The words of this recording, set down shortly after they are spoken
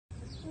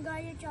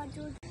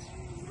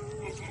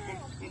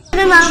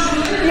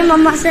मैं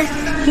मम्मा से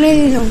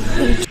मिल लूं।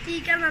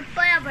 ठीक है, मैं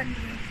पाया बन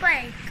गई।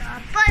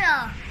 पाया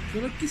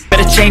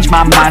Better change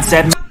my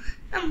mindset.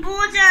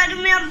 बहुत ज्यादा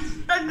मैं अब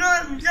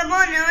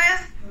जबान है।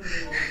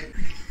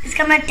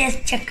 इसका मैं टेस्ट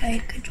चेक कर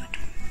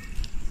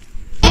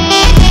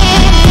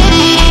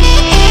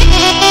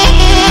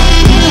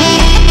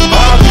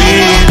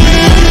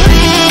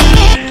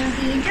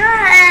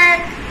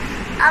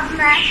अब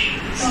मैं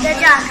इधर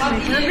जाकर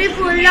भी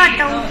भूल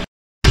जाता हूँ।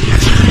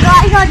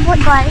 आज बहुत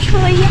बारिश हो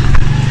रही है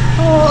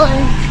और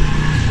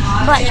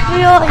बारिश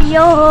भी हो रही है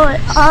और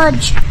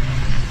आज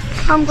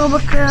हमको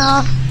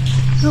बकरा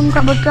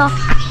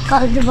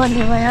कल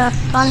बने हुआ है।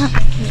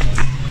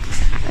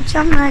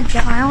 अच्छा, मैं जा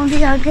रहा हूँ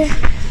भी आगे।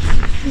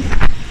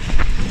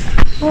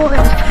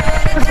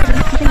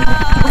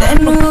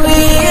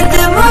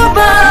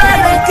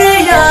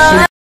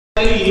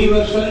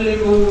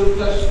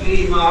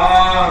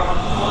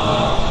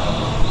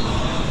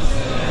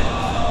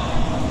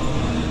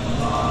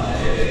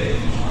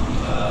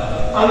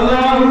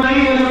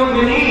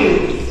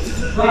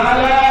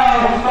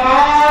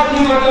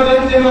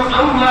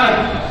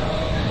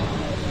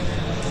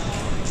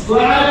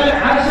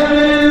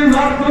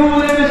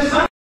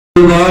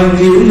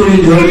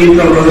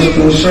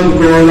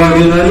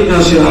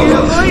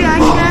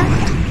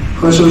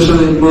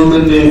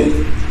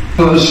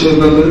 सबको से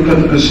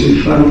बरकत नसीब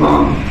फरमा,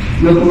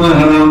 लुक़्मा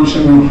हराम से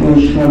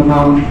महफूज फरमा।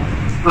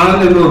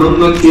 आले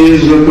मोहम्मद की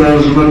इज्जत और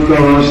अज़मत का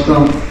वास्ता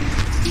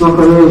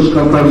मक़रूज़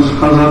का कर्ज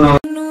खजाना।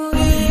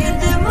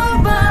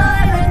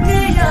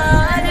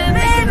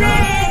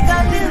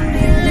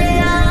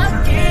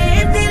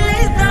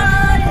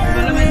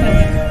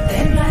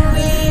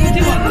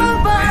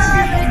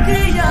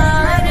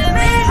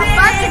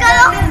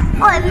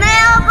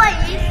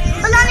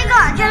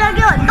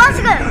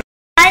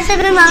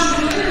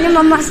 मैं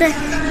मम्मा से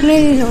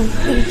मिल लूं।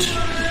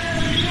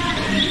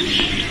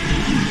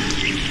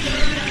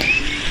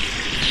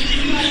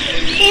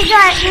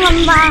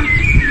 मम्मा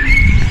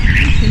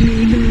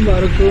ईद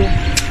मुबारक हो।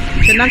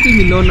 चना की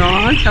मिलो ना,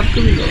 सबको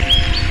मिलो।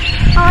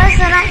 और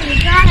सारा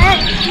ईदा है।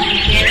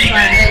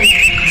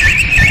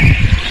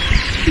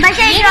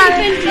 बच्चे लेके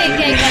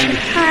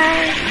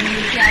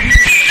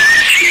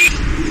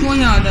वो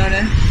याद आ रहा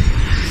है।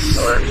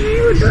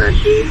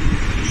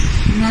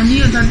 नानी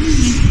और दादी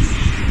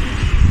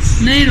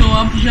नहीं रो,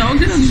 आप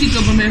जाओगे ना उनकी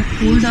कब्र में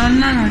फूल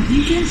डालना ना,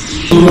 ठीक है?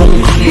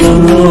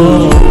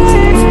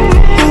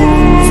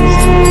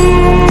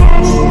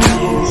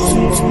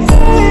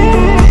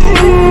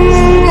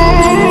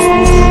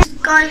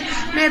 कल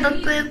मैं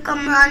बच्चे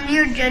कमानी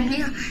और जल्दी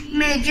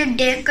मैं जो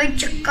देख कर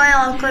चक्कर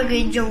आकर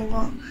गिर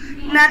जाऊंगा।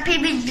 मैं फिर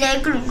भी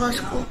देख लूंगा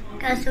उसको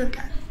कैसे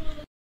उठा।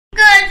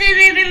 कैसे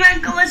भी मैं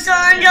कब सो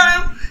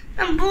जाऊं,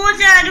 बहुत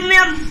ज्यादा मैं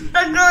अब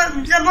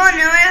जबान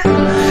है।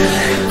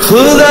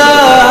 खुदा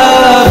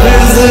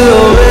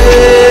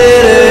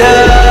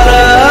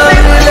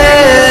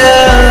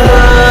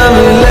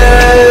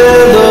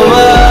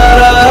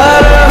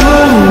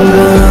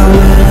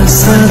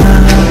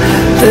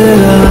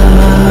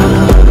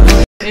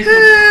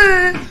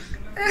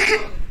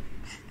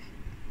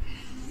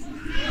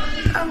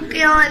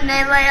क्या होने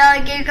वाला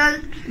आगे कल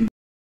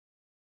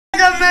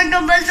मैं तो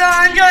बस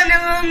जाने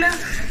वाला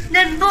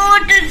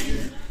बहुत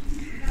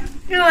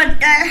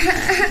होता है।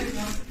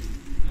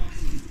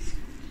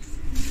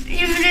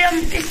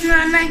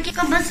 कि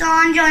बस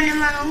जाने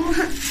वाला हूँ।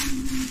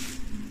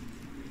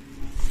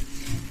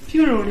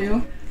 क्यों रो रहे हो?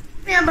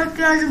 मेरा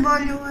बच्चा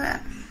जुबान हुआ है।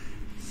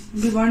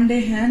 वनडे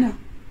है ना,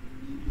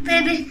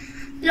 फिर भी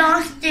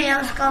लास्ट डे है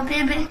उसका।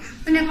 फिर भी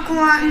उन्हें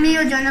कुआं नहीं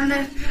हो जाना।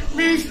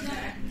 फिर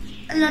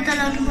अल्लाह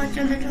ताला के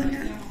बच्चों के जाना।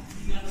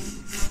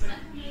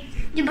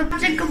 ये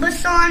बच्चे को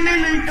बस में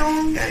मिलता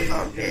हूँ।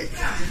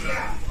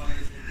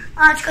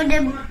 आज का डे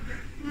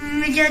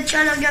मुझे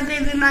अच्छा लगा।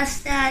 फिर भी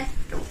मस्त है।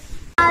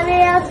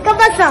 अरे आपका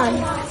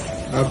पसंद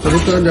आप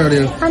कहाँ जा रहे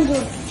हो? हाँ जी,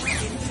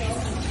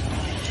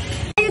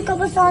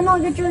 कब्रिस्तान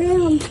आगे चलिए।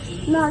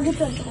 मैं आगे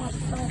चलता हूँ।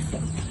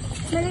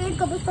 मैंने ये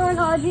कब्रिस्तान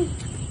आज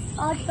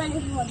पहले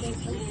हुआ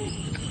देखा।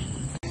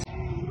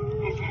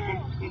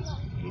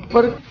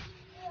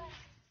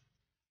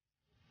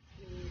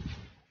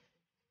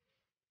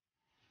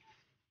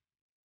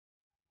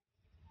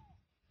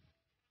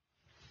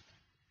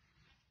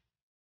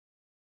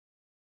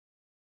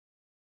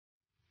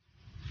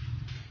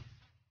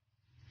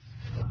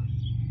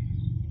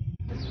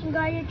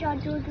 गाय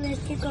चाचू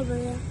की कब्र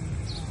है।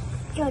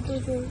 चाचू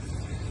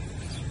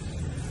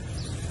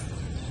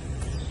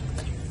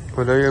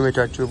में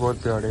चाचू बहुत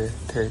प्यारे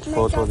थे।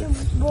 बहुत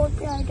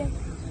प्यारे थे।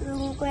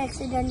 लोगों को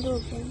एक्सीडेंट हो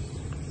गया।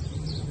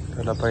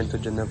 अल्लाह पाइन तो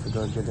जन्नत वो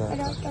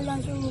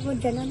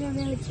जन्नत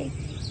में बच्चे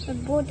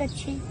बहुत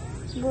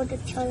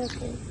अच्छा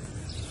रखे।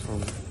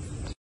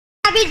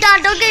 अभी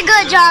दादों के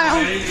घर जा रहा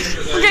हूँ।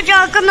 मुझे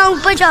जाकर मैं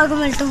ऊपर जाकर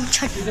मिलता हूँ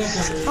छत।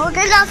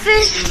 ओके फिर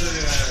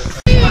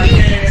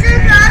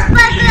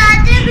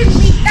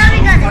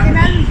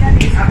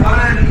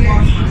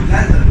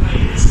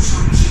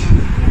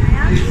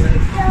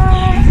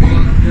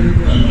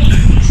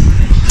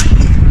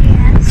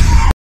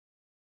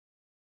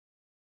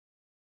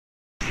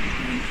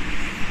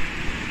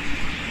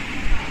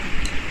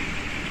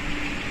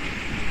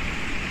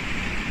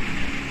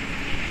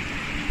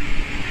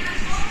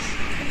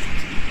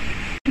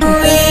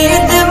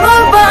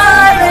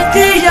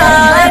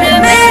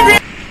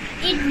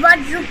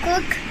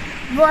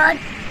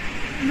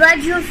what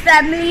your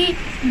family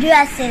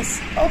dresses,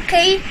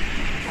 okay?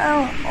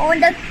 On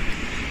the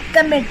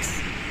comments.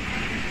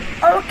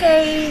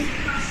 Okay,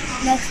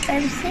 next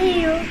time see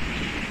you.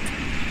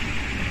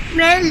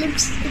 मेरे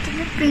लिप्स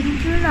इतने पिंक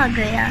क्यों लग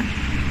गया?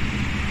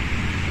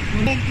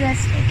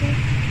 ड्रेस लेके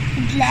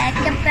ब्लैक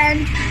का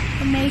पैंट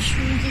और मेरे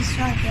शूज इस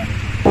तरह।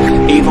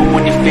 Even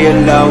when you feel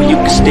low, you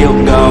can still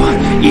go.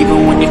 Even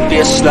when you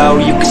feel slow,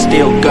 you can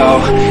still go.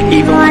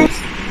 Even when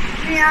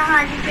मेरा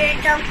हाथ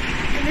पेट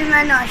अभी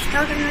मैं नाश्ता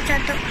करना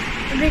चाहता हूँ,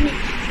 अभी नहीं,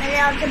 पहले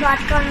आपसे बात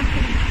करना,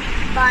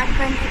 बात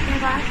करने के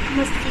बाद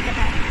मस्ती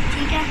करना,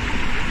 ठीक है?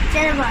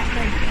 चलो बात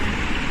करते हैं।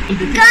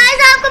 गाइस,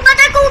 आपको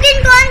पता है कुकिंग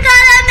कौन कर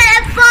रहा है?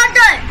 मेरे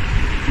फादर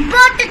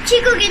बहुत अच्छी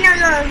कुकिंग है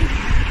लोग।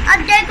 अब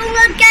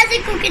देखूंगा कैसे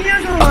कुकिंग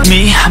होगा।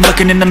 me, I'm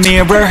looking in the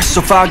mirror,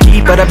 so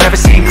foggy, but I've never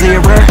seen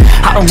clearer.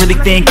 I don't really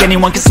think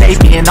anyone can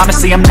save me, and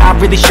honestly, I'm not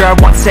really sure I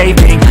want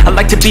saving. I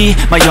like to be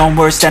my own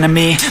worst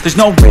enemy. There's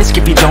no risk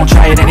if you don't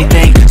try at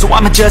anything, so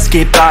I'ma just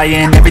get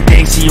buying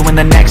everything. See you in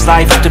the next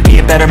life, have to be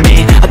a better me.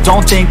 I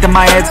don't think that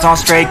my head's on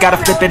straight.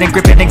 Gotta flip it and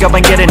grip it and go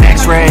and get an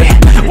x-ray.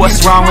 What's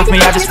wrong with me?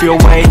 I just feel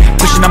weight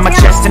pushing on my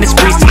chest and it's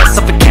freezing, I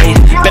suffocate.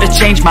 Better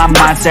change my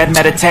mindset,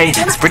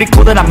 meditate. It's pretty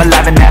cool that I'm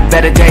alive and have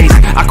better days.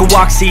 I could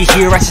walk, see,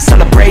 hear, I should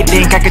celebrate.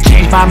 Think I could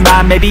change my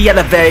mind, maybe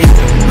elevate.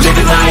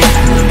 Living life,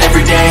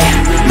 every day,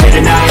 late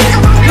at night,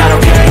 not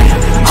okay.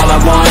 All I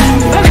want,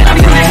 and I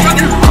pray,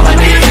 all I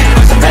need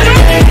are some better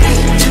days.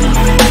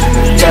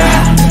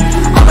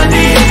 Yeah, all I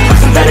need are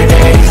some better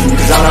days.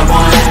 Cause all I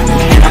want,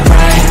 and I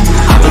pray,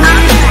 I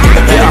believe in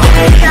the better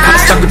days. I'm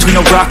stuck between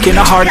a rock and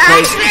a hard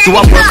place. Do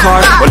I work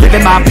hard or live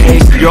at my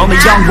pace? You're only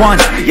young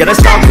once, yeah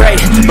that's all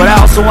great, but I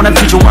also want a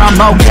future where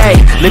I'm okay.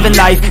 Living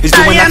life is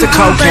doing lots of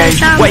cocaine.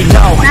 Wait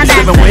no, it's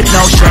living with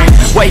no shame.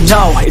 Wait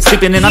no, it's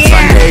sleeping in on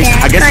Sundays.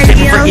 I guess it's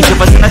different for each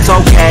of us and that's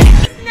okay.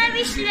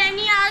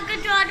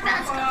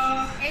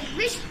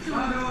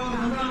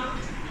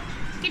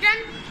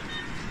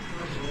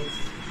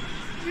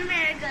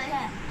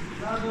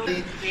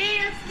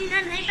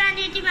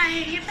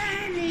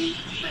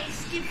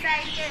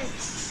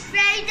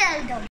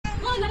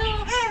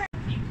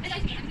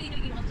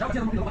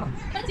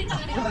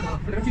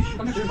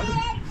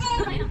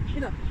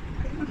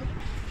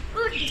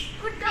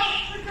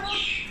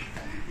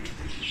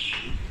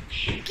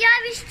 क्या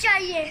wish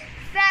चाहिए?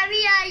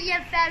 फेरी आई है,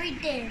 fairy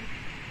tale.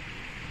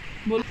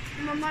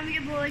 मम्मा मुझे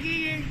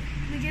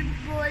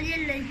बोलिए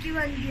लड़की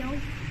बन गया हूँ।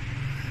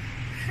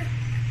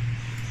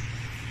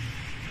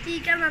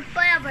 ठीक है, मैं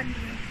पया बन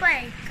गया,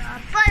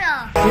 पया।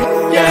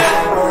 Yeah,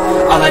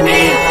 all I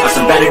need are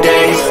some better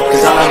days.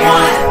 Cause all I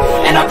want,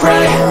 and I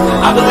pray,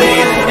 I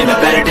believe in the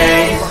better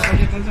days.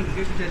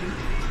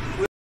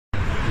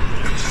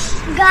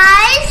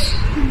 Guys,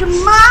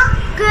 Duma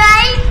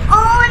cry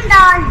on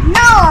the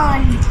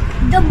lawn.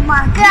 Duma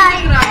cry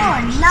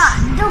on the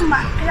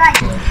Duma cry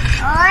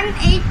on.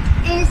 It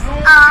is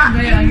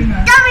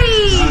tummy.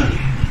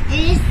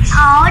 It is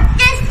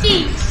tasty.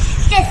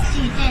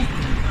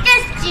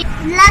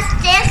 Let's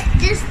test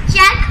this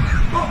check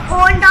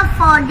on the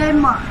further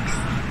marks.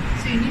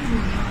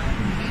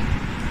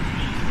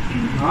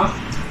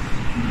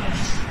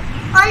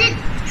 All it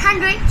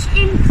 100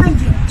 in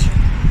 100.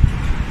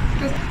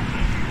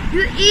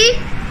 You eat,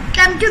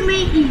 come to me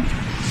eat.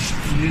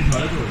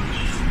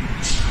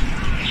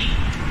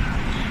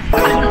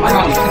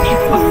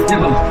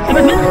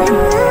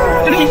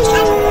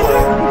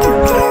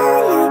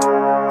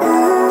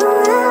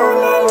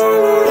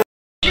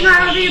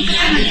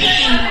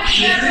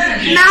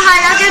 मैं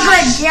हालांकि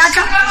घर गया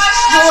था,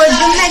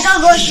 मैं का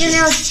गोश्त ने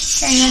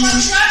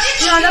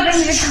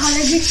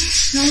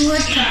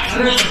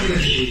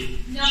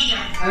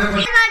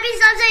मैं भी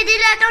सबसे इधर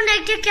रहता हूँ,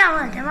 देखते क्या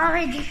बात है। वहाँ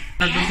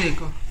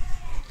देखो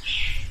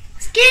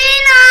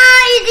स्क्रीन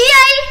इधर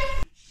आई,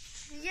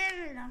 ये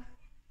मेरा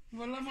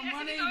बोला मम्मा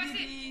ने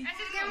दी।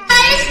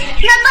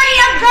 नंबर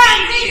या घर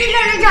से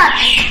लेने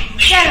जाते हैं।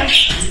 चलो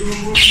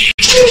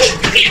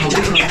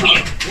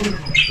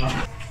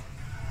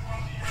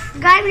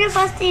गाय मेरे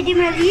पास तेरी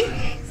मिली,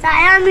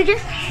 साया मुझे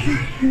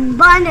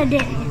बांध दे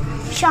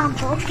शाम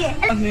को। ओके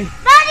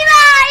बाय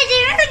बाय जी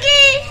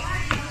मिलगी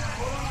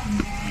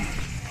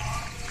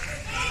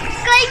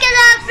कोई के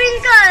लापिंग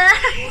कर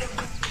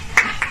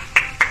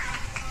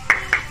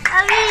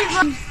अभी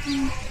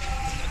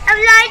अब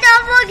लाइट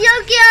ऑफ हो गया,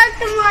 क्या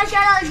तमाशा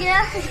आ गया।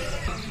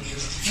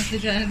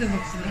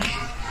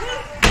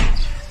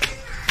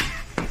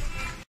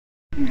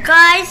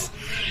 गाइस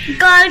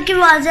कल की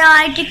आवाज़ें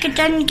आई थी,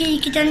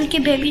 किचन की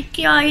बेबी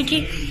की आई थी,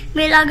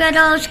 मेरा घर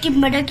और उसकी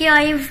मदर की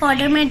आई।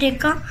 फादर में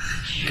देखा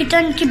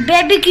किचन की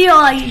बेबी की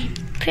आई,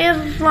 फिर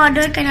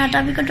फादर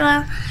कनाडा भी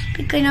कटवाया,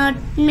 फिर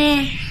कनाडा में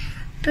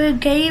फिर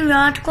गई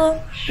रात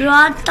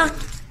तक,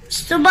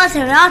 सुबह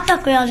से रात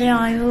तक आवाज़ें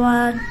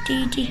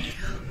आई थी।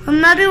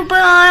 मैं भी ऊपर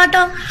आया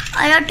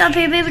था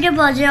फिर भी मुझे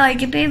आवाज़ें आई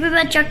थी, फिर भी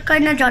मैं चेक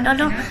करना चाहता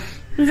था।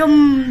 जो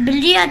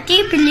बिल्ली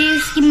आती, बिल्ली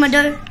उसकी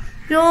मदर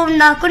जो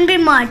नाखून भी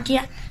मारती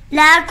है,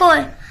 ब्लैक और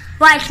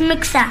वाइट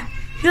मिक्स है।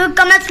 जो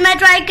कमस में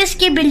ट्राई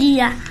किसकी बिल्ली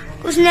है,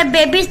 उसने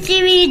बेबी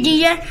सी भी दी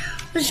है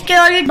उसके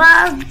और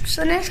बात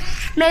सुने,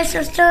 मेरी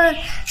सिस्टर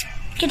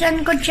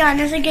किटन को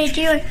जाने से गई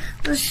थी और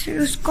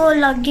उसको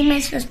लगी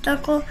मेरी सिस्टर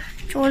को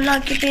चोट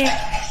लगी पे,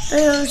 तो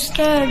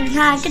उसके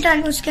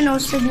किटन उसके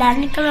नोज से ब्लड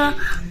निकला,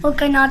 वो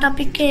कर्नाटक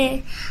के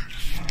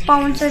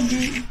पाउंड से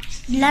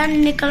ब्लड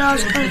निकला,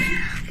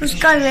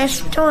 उसका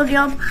रेस्ट हो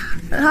गया।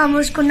 हम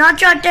उसको ना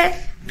चाहते,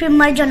 फिर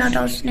मर जाना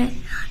था उसने।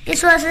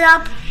 इस वजह से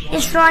आप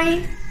इस तरह ही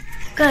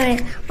करें,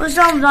 उस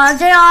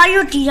आवाजें आ रही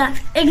होती है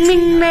 1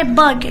 मिनट में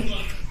बढ़ के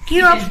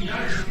क्यों।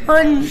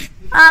 और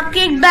आपकी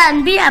एक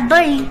बहन भी है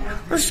भाई,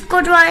 उसको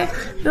ट्राई,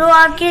 वो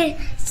आपके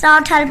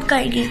साथ हेल्प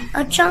करेगी।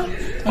 अच्छा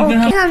ओके,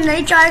 हम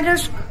नहीं चाहेंगे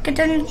उस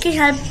किटन की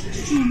हेल्प,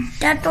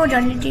 डेथ हो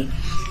जानी थी।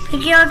 फिर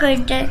क्या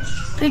करते,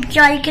 फिर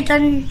चाय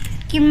किटन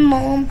की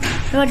मोम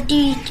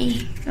रोटी थी,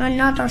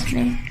 वरना था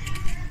उसने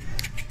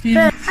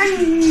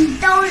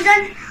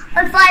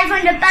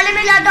 1500 पहले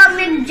मिला था,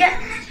 हमने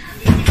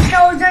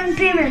 1000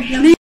 फिर मिल गया।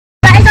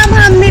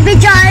 मम्मी भी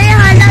जा रहे हैं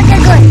हाला के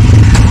घर।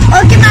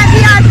 ओके, मैं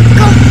भी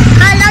आपको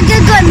हाला के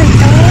घर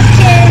मिलता हूँ।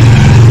 ओके,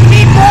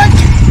 भी बहुत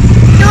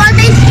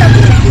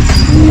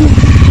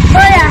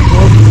हो रहा,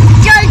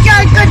 चल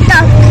करता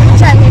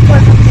चले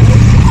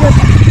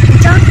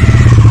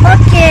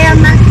ओके,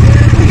 मैं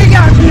मुझे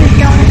जाकर मिल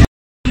जाऊँ।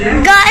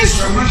 गाइस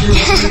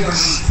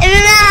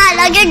मैं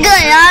हाला के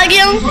घर आ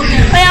गया हूँ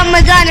और यहाँ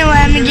मजा आने वाला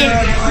है मुझे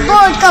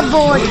बहुत का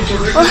बहुत।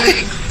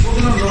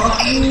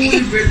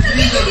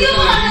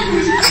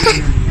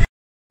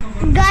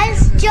 गाइस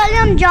चलो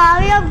हम जा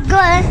रहे हैं अब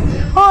घर।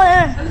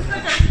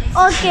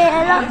 ओके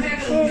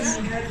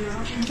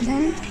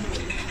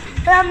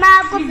तो मैं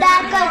आपको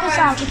बैक करके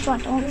साथ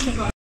चाहता हूँ। ओके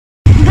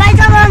गाइस,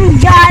 अब हम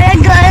जा रहे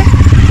हैं घर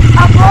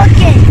अब।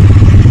 ओके,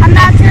 हम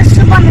आपसे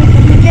सुबह मिलते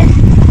हैं, मुझे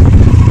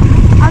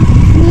अब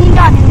नींद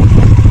आ रही है,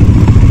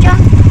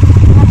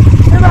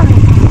 सुबह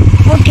मिलते हैं।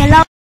 ओके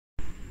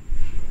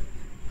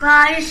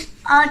गाइस,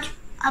 आज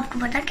आपको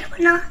पता क्या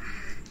बना,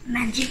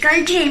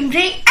 मैजिकल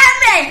टीमरी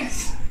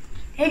एमएस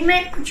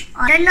इनमें कुछ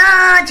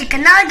ना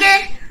चिकन आ गए।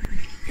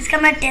 इसका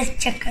मैं टेस्ट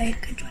चेक कर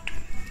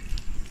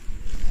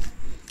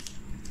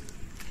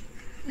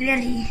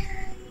really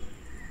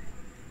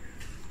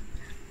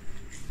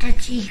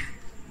टची।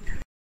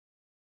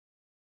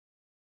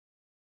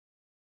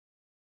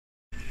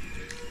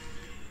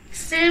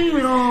 SIM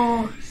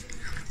roast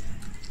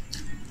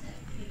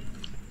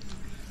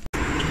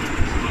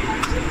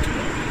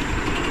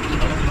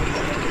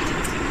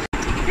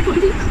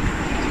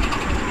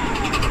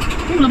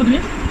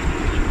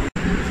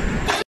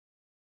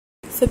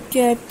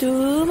Subscribe to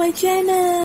my channel.